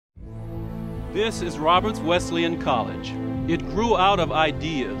This is Roberts Wesleyan College. It grew out of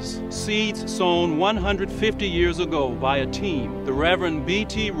ideas, seeds sown 150 years ago by a team. The Reverend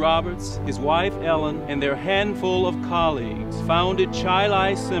B.T. Roberts, his wife Ellen, and their handful of colleagues founded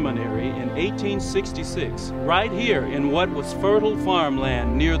Chi Seminary in 1866, right here in what was fertile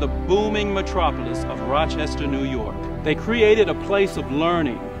farmland near the booming metropolis of Rochester, New York. They created a place of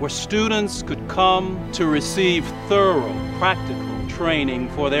learning where students could come to receive thorough, practical training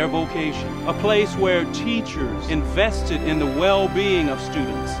for their vocation, a place where teachers invested in the well-being of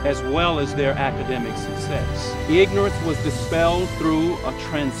students as well as their academic success. Ignorance was dispelled through a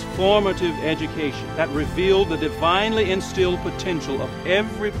transformative education that revealed the divinely instilled potential of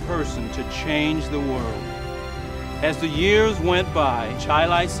every person to change the world. As the years went by,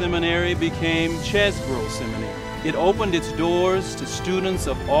 Chi Seminary became Chesbrough Seminary. It opened its doors to students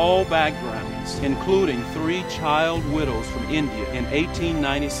of all backgrounds, including 3 child widows from India in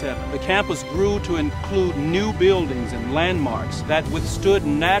 1897. The campus grew to include new buildings and landmarks that withstood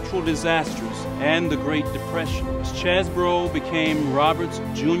natural disasters and the Great Depression. As Chesbrough became Roberts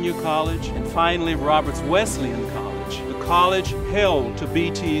Junior College and finally Roberts Wesleyan College, the college held to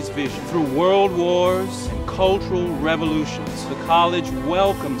BT's vision. Through world wars and cultural revolutions, the college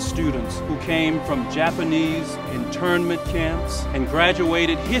welcomed students who came from Japanese internment camps and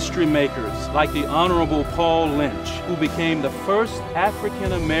graduated history makers like the Honorable Paul Lynch, who became the first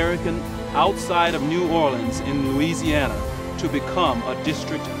African American outside of New Orleans in Louisiana to become a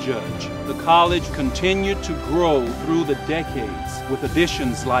district judge. The college continued to grow through the decades with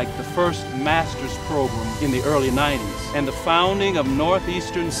additions like the first master's program in the early 90s and the founding of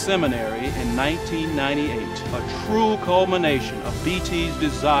Northeastern Seminary in 1998, a true culmination of BT's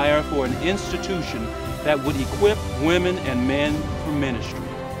desire for an institution that would equip women and men for ministry.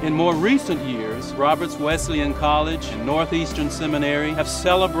 In more recent years, Roberts Wesleyan College and Northeastern Seminary have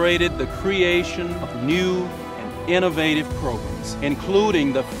celebrated the creation of new innovative programs,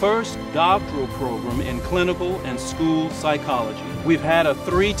 including the first doctoral program in clinical and school psychology. We've had a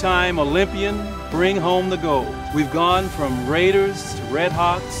 3-time Olympian bring home the gold. We've gone from Raiders to Red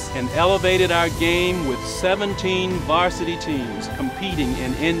Hawks and elevated our game with 17 varsity teams competing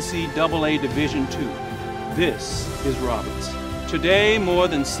in NCAA Division II. This is Roberts. Today, more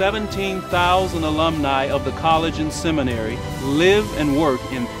than 17,000 alumni of the college and seminary live and work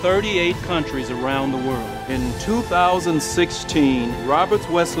in 38 countries around the world. In 2016, Roberts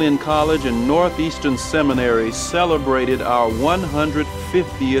Wesleyan College and Northeastern Seminary celebrated our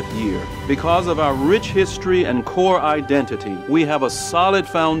 150th year. Because of our rich history and core identity, we have a solid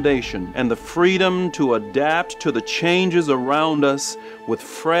foundation and the freedom to adapt to the changes around us with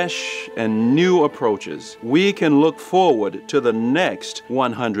fresh and new approaches. We can look forward to the next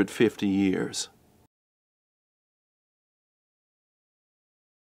 150 years.